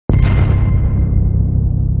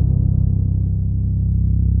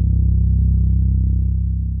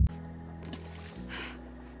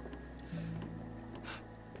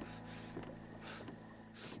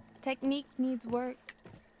technique needs work.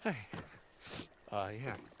 Hey. Yeah.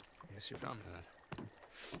 I guess you found that.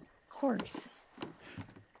 Of course.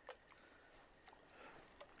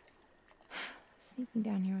 Sneaking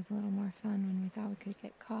down here was a little more fun when we thought we could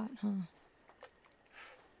get caught, huh?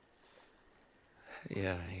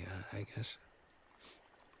 Yeah, I guess.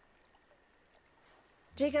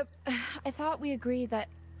 Jacob, I thought we agreed that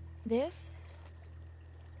this,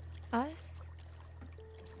 us,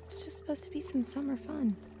 was just supposed to be some summer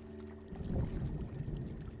fun.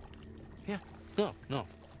 Yeah. No.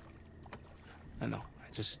 I know.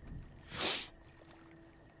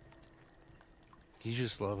 You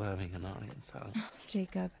just love having an audience, huh?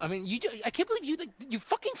 Jacob. I mean, I can't believe you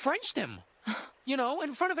fucking Frenched him. You know,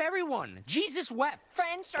 in front of everyone. Jesus wept.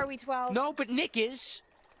 Frenched? Are we 12? No, but Nick is.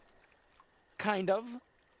 Kind of.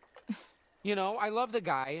 You know, I love the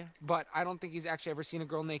guy, but I don't think he's actually ever seen a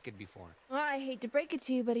girl naked before. Well, I hate to break it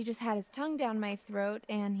to you, but he just had his tongue down my throat,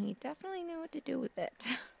 and he definitely knew what to do with it.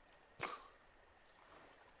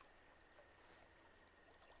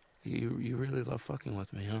 You really love fucking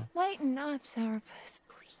with me, huh? Lighten up, Sourpuss,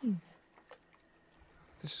 please.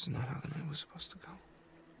 This is not how the night was supposed to go.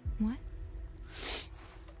 What?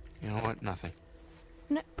 You know what? Nothing.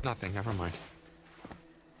 No. Nothing, never mind.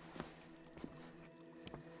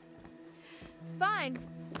 Fine.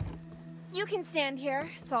 You can stand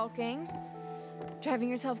here, sulking, driving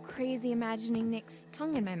yourself crazy imagining Nick's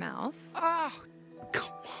tongue in my mouth. Ah,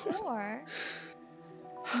 come on. Or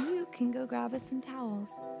you can go grab us some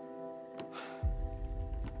towels.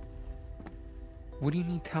 What do you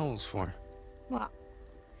need towels for? Well,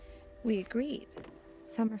 we agreed.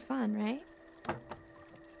 Summer fun, right?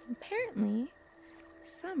 Apparently,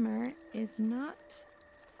 summer is not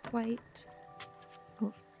quite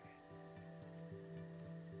over.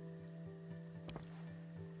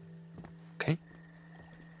 Okay.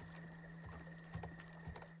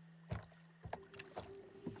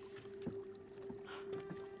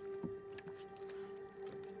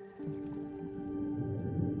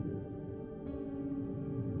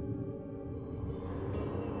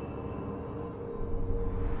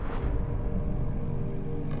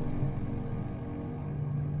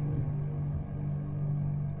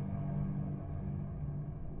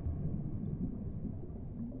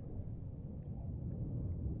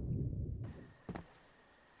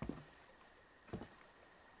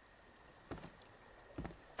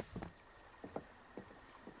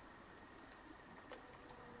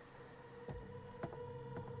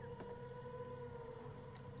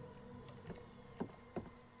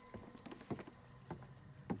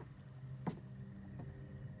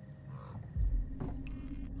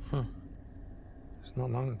 Huh. It's not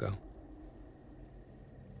long ago.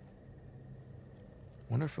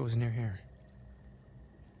 Wonder if it was near here.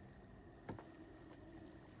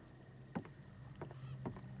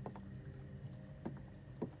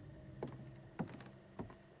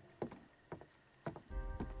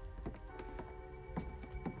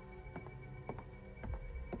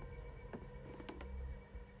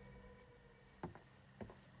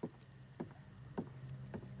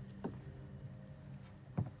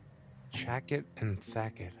 Chacket and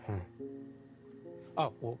Thacket, huh?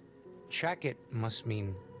 Oh, well, Chacket must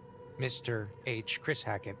mean Mr. H. Chris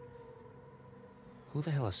Hackett. Who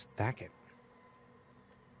the hell is Thacket?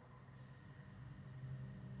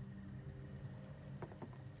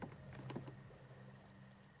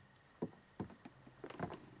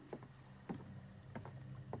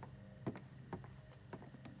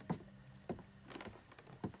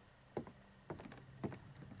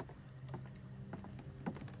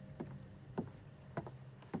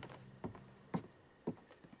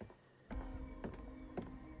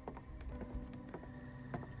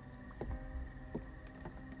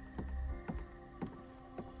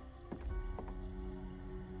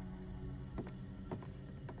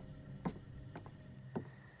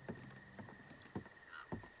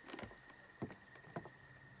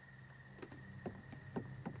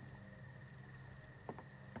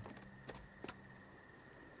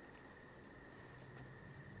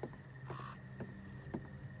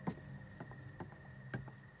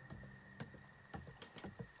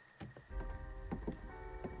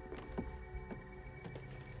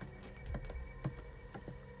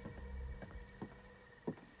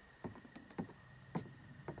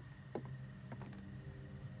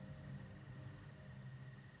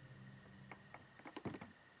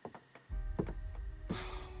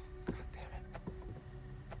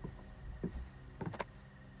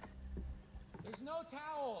 There's no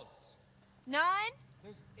towels. None?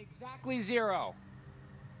 There's exactly 0.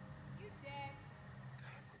 You dick.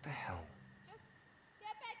 God, what the hell? Just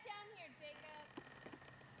get back down here, Jacob.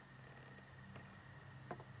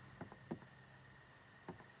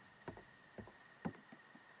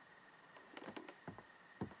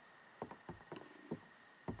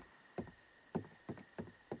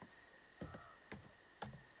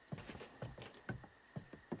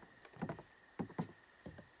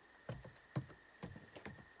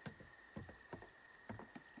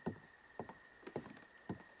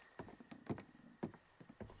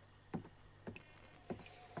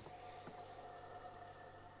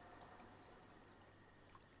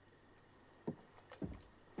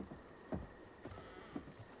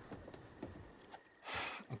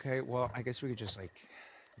 Okay, well, I guess we could just, like,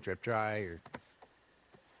 drip dry, or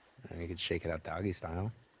you could shake it out doggy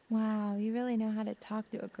style. Wow, you really know how to talk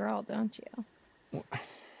to a girl, don't you? Well,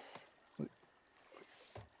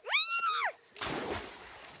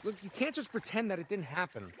 look, you can't just pretend that it didn't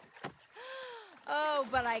happen. Oh,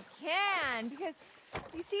 but I can, because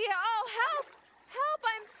you see, oh, help! Help!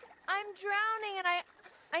 I'm drowning, and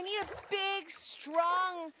I need a big,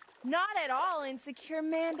 strong, not at all insecure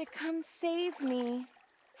man to come save me.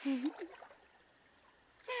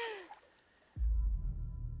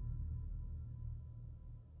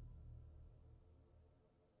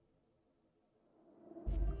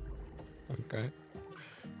 Okay.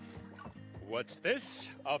 What's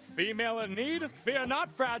this? A female in need? Fear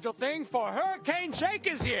not, fragile thing, for Hurricane Jake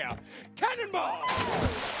is here! Cannonball!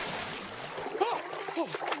 Oh, oh,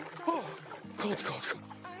 oh. Cold, cold, cold.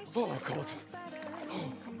 Oh, cold.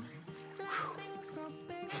 Oh.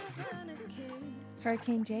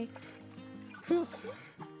 Hurricane Jake.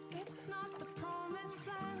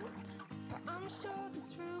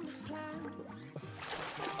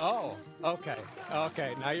 Oh, okay,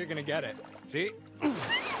 okay, now you're gonna get it. See? Hey!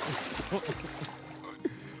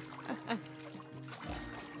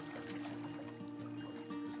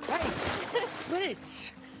 Quit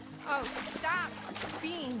it! Oh, stop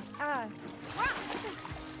being,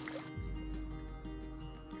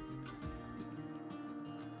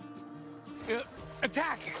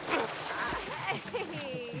 Attack!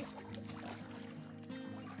 Hey!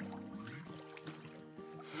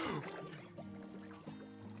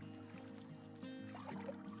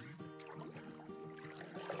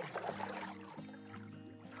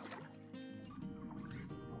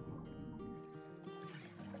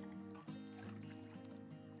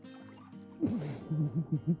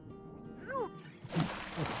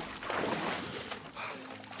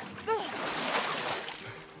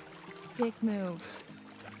 Dick move.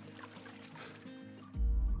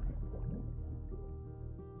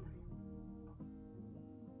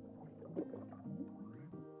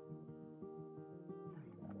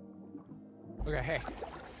 Okay, hey.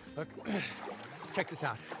 Look, check this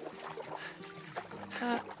out.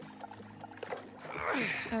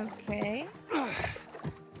 Okay.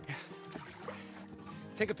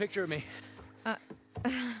 Take a picture of me.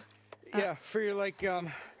 Yeah, for your, like,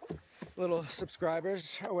 little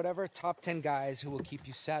subscribers or whatever. Top 10 guys who will keep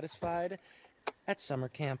you satisfied at summer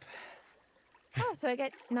camp. Oh, so I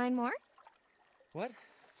get 9 more? What?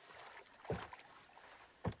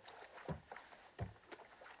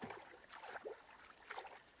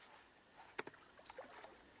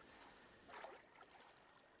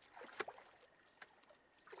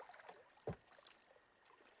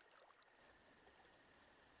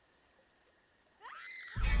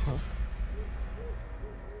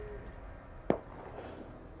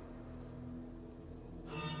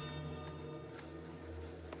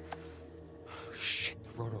 Shit,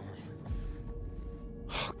 the rotor.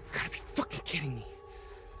 Oh, gotta be fucking kidding me.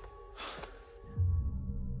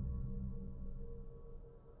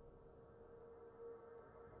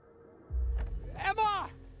 Emma!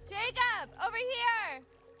 Jacob, over here!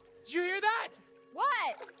 Did you hear that?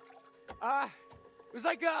 What? It was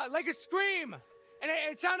like a scream. And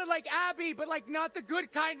it sounded like Abby, but like not the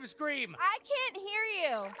good kind of scream. I can't hear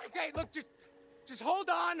you. Okay, look, just hold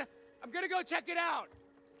on. I'm gonna go check it out.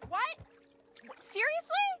 What? Seriously?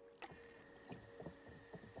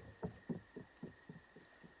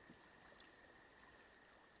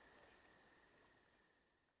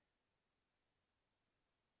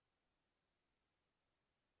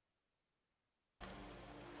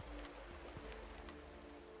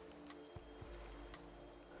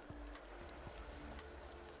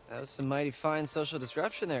 That was some mighty fine social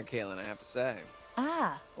disruption there, Kaylin, I have to say.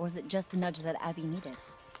 Ah, or was it just the nudge that Abby needed?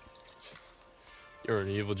 You're an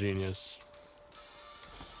evil genius.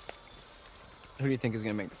 Who do you think is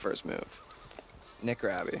gonna make the first move? Nick or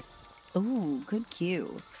Abby? Ooh, good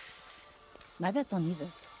cue. My bet's on neither.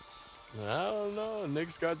 I don't know.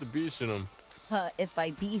 Nick's got the beast in him. If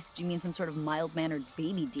by beast you mean some sort of mild-mannered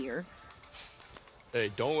baby deer.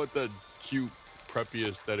 Hey, don't let that cute, preppy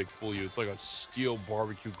aesthetic fool you. It's like a steel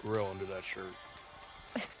barbecue grill under that shirt.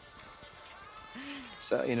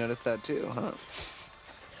 So, you noticed that too, huh?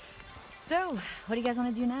 So, what do you guys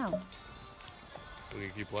want to do now? We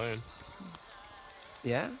can keep playing.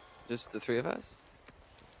 Yeah? Just the three of us?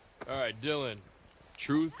 All right, Dylan.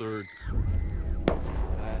 Truth or...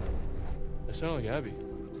 That sounded like Abby.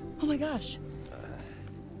 Oh my gosh.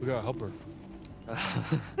 We gotta help her.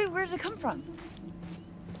 Wait, where did it come from?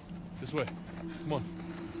 This way. Come on.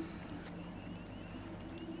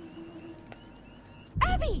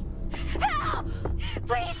 Abby! Help!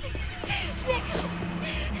 Please! Nick!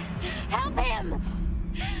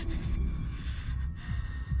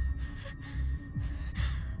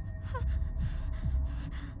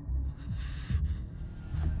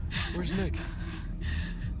 Where's Nick?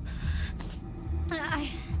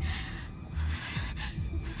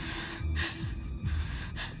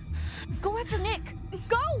 Go after Nick!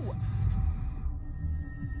 Go!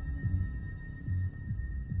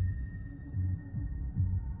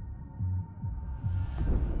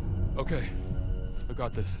 Okay, I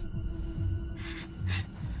got this.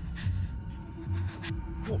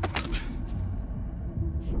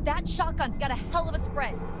 That shotgun's got a hell of a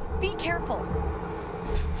spread. Be careful.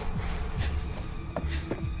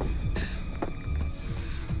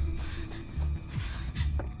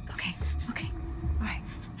 Okay, okay, all right.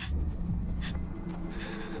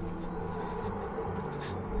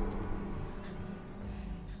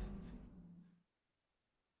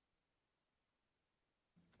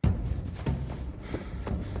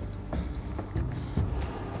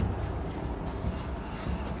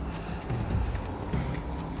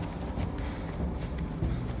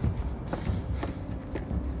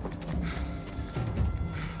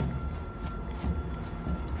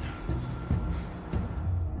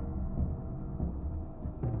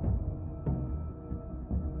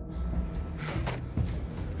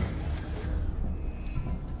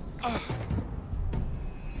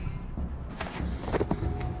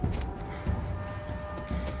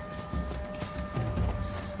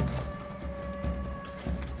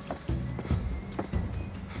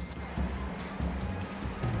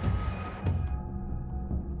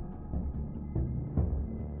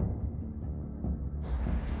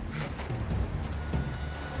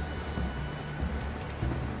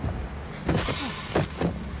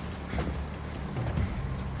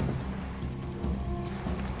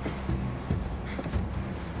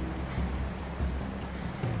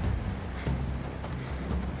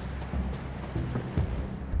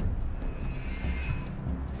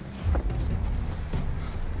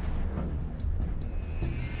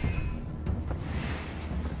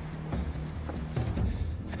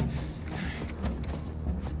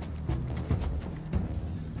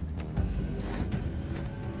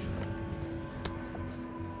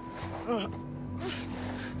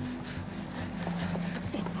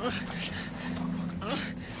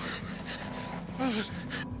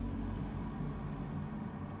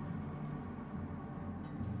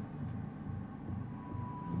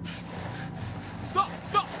 Stop!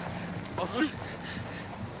 Stop! I'll shoot!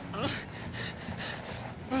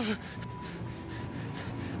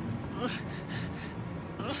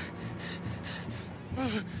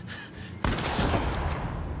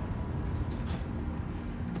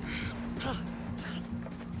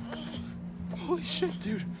 Holy shit,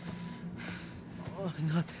 dude. Oh,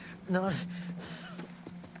 not.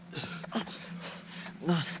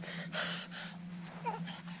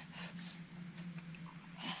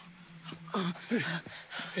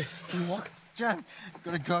 Hey, can you walk? Jen,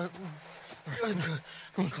 gotta go. Gotta go.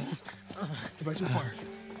 Come on. Get back to the fire.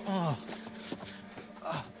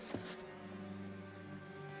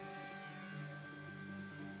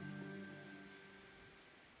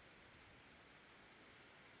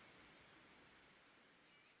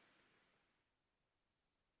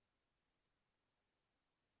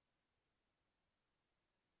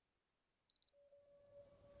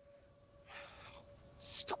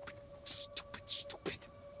 Stupid.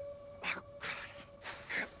 Oh, God.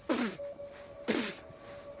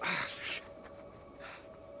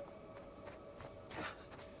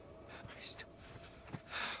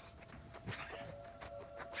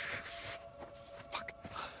 Fuck.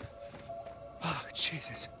 Oh,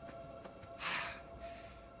 Jesus.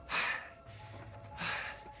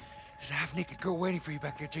 There's a half-naked girl waiting for you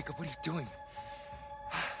back there, Jacob. What are you doing?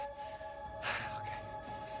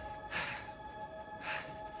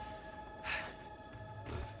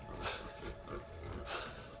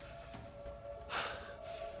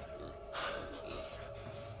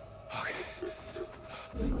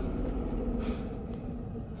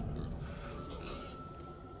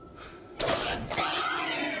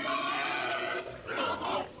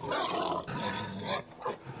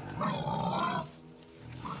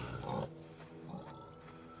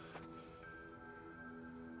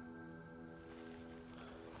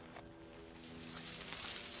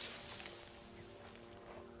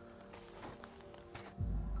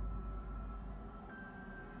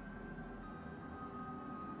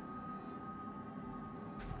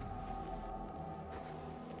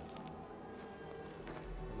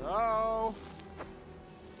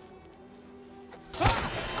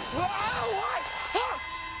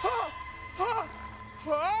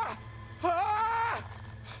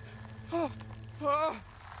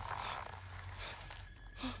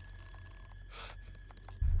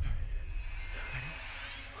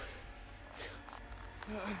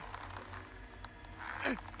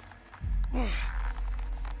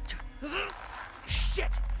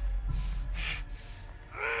 Shit!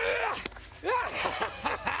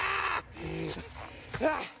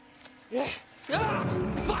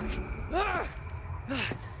 Fuck!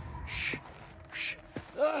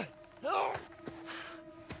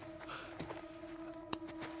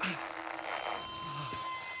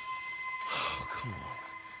 Oh, come on.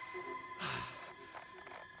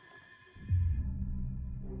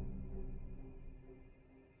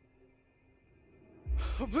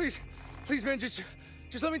 Oh, please, man, just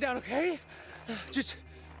let me down, okay? Just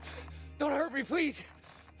don't hurt me, please.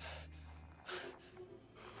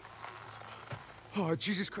 Oh,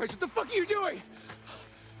 Jesus Christ, what the fuck are you doing?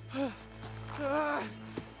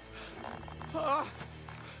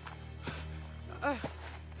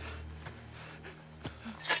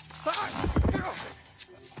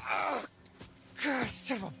 God,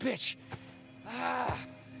 son of a bitch.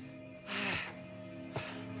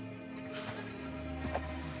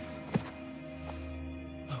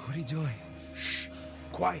 What are you doing? Shh.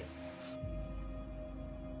 Quiet.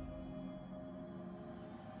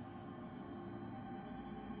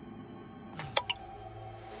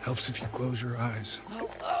 Helps if you close your eyes. Oh,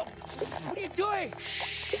 what are you doing?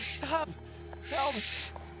 Shh. Stop. Help.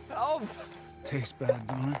 Help. Tastes bad,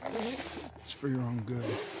 don't it? It's for your own good.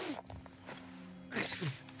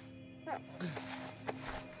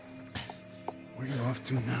 Where are you off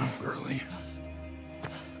to now, girlie?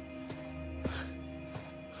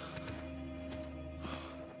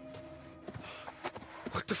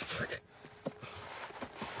 What the fuck?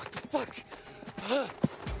 What the fuck?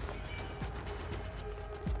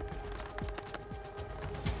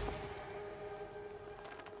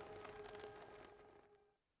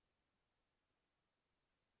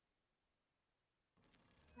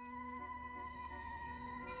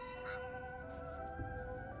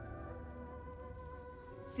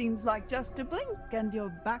 Seems like just a blink and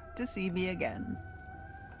you're back to see me again.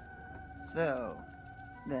 So,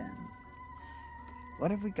 then,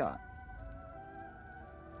 what have we got?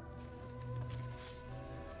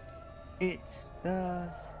 It's the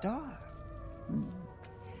star.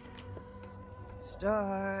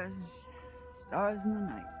 Stars, stars in the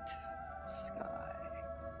night sky.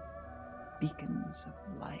 Beacons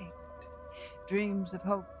of light. Dreams of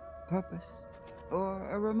hope, purpose, or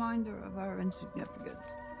a reminder of our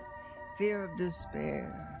insignificance. Fear of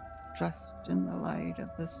despair. Trust in the light of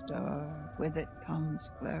the star. With it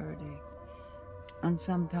comes clarity. And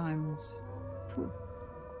sometimes proof.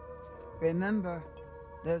 Remember,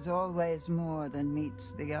 there's always more than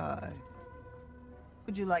meets the eye.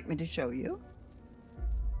 Would you like me to show you?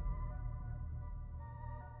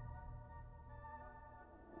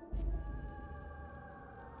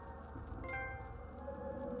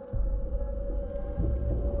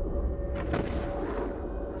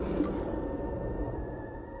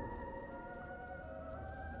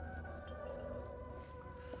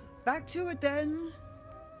 Back to it then.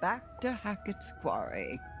 Back to Hackett's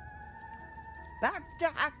Quarry. Back to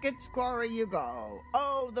Hackett's Quarry you go.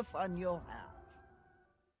 Oh, the fun you'll have.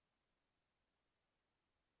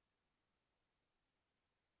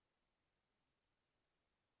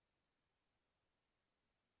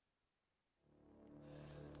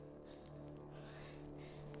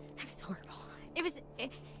 That was horrible.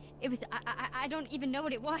 It was. I don't even know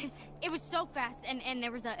what it was. It was so fast, and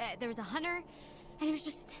there was a hunter, and it was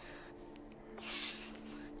just.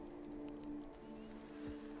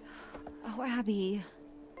 Oh, Abby.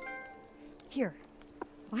 Here.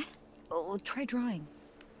 What? Oh, try drawing.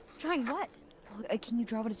 Trying what? Can you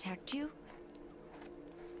draw what attacked you?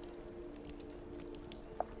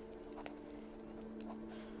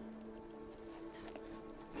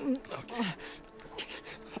 Okay.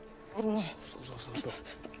 Slow.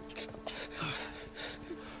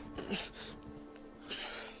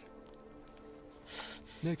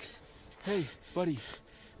 Nick, hey, buddy.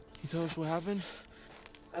 Can you tell us what happened?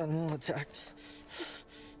 Animal attacked.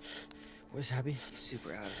 Where's Abby? He's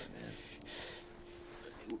super out of it,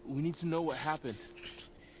 man. We need to know what happened.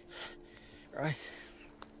 Right.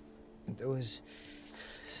 There was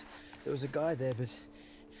a guy there, but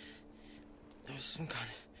there was some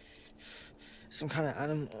kind of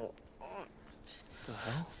animal. The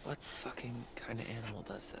hell? What fucking kind of animal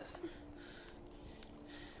does this?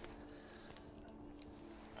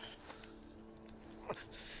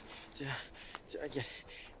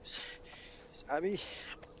 Is Abby?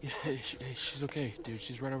 Yeah, she's okay, dude.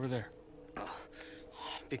 She's right over there.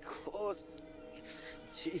 Big claws,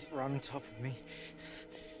 teeth right on top of me.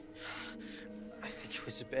 I think it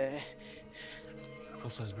was a bear.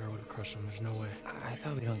 Full-size bear would have crushed him. There's no way. I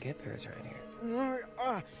thought we don't get bears around here. No,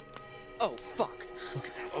 Oh, fuck. Look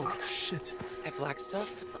at that. Oh, shit. That black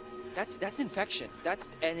stuff? That's infection.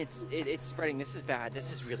 And it's spreading. This is bad.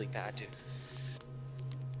 This is really bad, dude.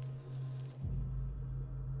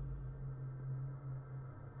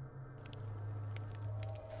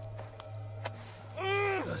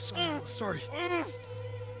 Sorry.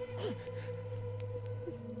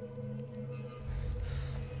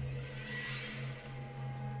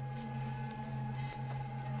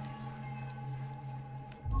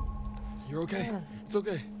 You're okay. It's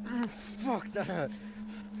okay. Fuck, that hurt.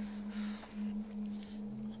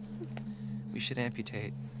 We should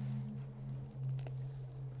amputate.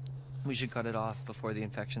 We should cut it off before the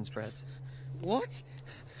infection spreads. What?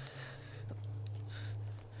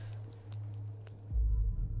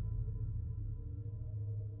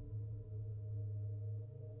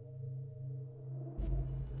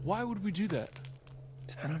 Why would we do that?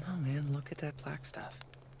 I don't know, man. Look at that black stuff.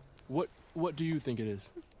 What do you think it is?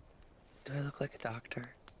 Do I look like a doctor?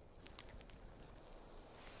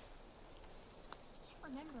 I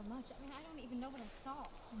can't remember much. I mean, I don't even know what I saw.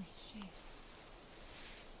 Holy shit.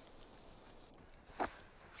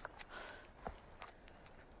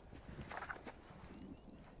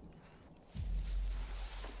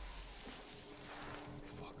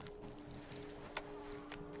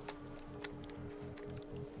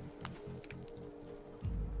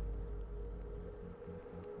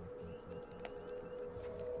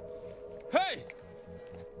 Hey!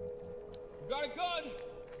 You got a gun!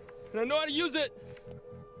 And I know how to use it!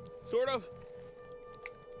 Sort of.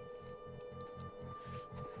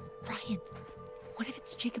 Brian, what if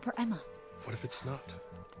it's Jacob or Emma? What if it's not?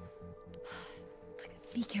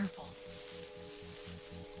 Be careful.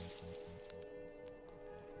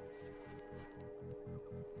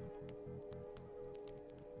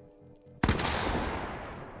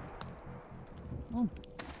 Well,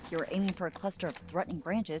 if you were aiming for a cluster of threatening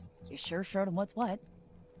branches, you sure showed them what's what.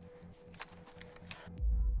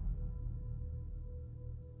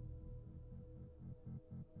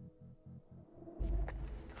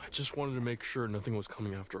 I just wanted to make sure nothing was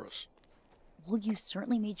coming after us. Well, you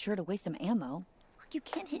certainly made sure to waste some ammo. Look, you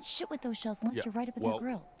can't hit shit with those shells unless you're right up in their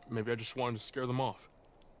grill. Maybe I just wanted to scare them off.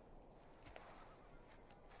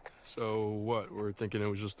 So what? We're thinking it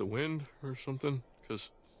was just the wind or something? Because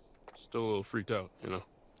still a little freaked out, you know?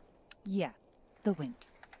 Yeah, the wind.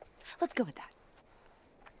 Let's go with that.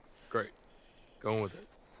 Great. Going with it.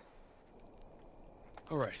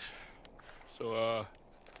 All right. So,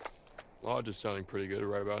 Lodge is sounding pretty good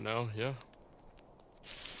right about now, yeah?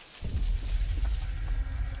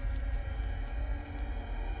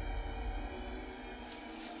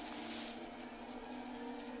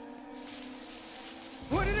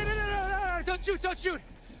 Wait, no, don't shoot, don't shoot!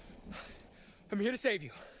 I'm here to save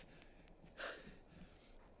you.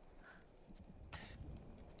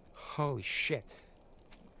 Holy shit.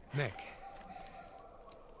 Nick.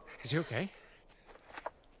 Is he okay?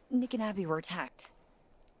 Nick and Abby were attacked.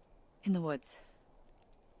 In the woods.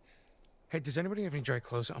 Hey, does anybody have any dry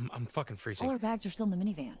clothes? I'm fucking freezing. All our bags are still in the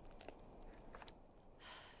minivan.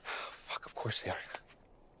 Fuck, of course they are.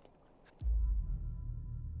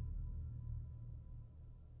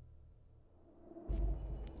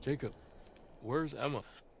 Jacob, where's Emma?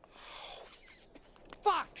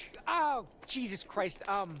 Fuck! Oh, Jesus Christ.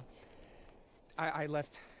 I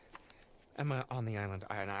left Emma on the island,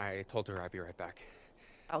 and I told her I'd be right back.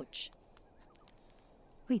 Ouch.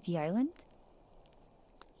 Wait, the island?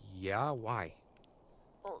 Yeah, why?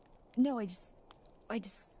 Well, no, I just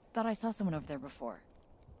thought I saw someone over there before.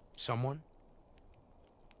 Someone?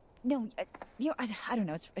 No, I don't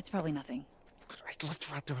know. It's probably nothing. I left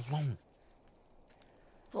her out there alone.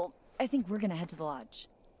 Well, I think we're gonna head to the lodge.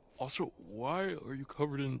 Also, why are you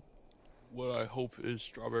covered in what I hope is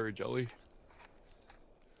strawberry jelly?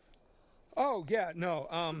 Oh, yeah, no,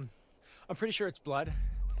 I'm pretty sure it's blood.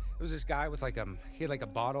 It was this guy with he had like a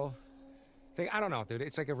bottle thing. I don't know, dude.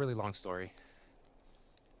 It's like a really long story.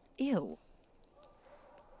 Ew.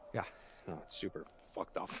 Yeah, no, it's super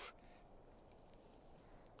fucked up.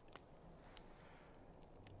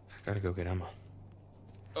 I gotta go get Emma.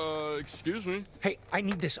 Excuse me? Hey, I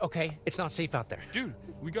need this, okay? It's not safe out there. Dude,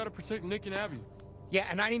 we gotta protect Nick and Abby. Yeah,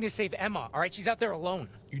 and I need to save Emma, all right? She's out there alone.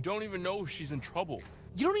 You don't even know if she's in trouble.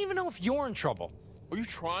 You don't even know if you're in trouble. Are you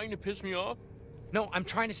trying to piss me off? No, I'm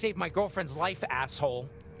trying to save my girlfriend's life, asshole.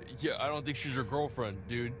 Yeah, I don't think she's your girlfriend,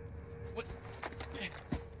 dude. What?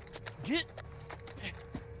 Get...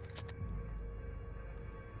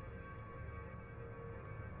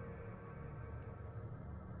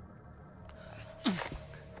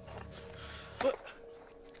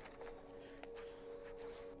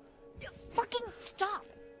 Fucking stop!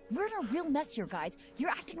 We're in a real mess here, guys. You're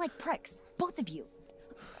acting like pricks. Both of you.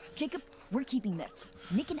 Jacob, We're keeping this.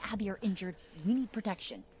 Nick and Abby are injured. We need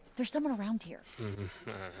protection. There's someone around here.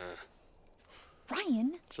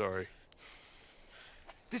 Ryan! Sorry.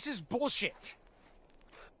 This is bullshit.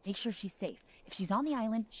 Make sure she's safe. If she's on the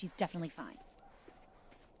island, she's definitely fine.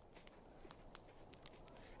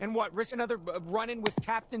 And what, risk another run-in with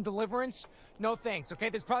Captain Deliverance? No thanks, okay?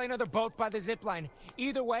 There's probably another boat by the zipline.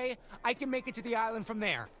 Either way, I can make it to the island from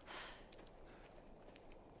there.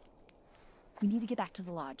 We need to get back to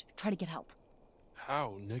the lodge. Try to get help.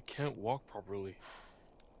 How? Nick can't walk properly.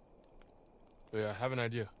 Oh, yeah, I have an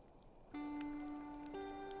idea.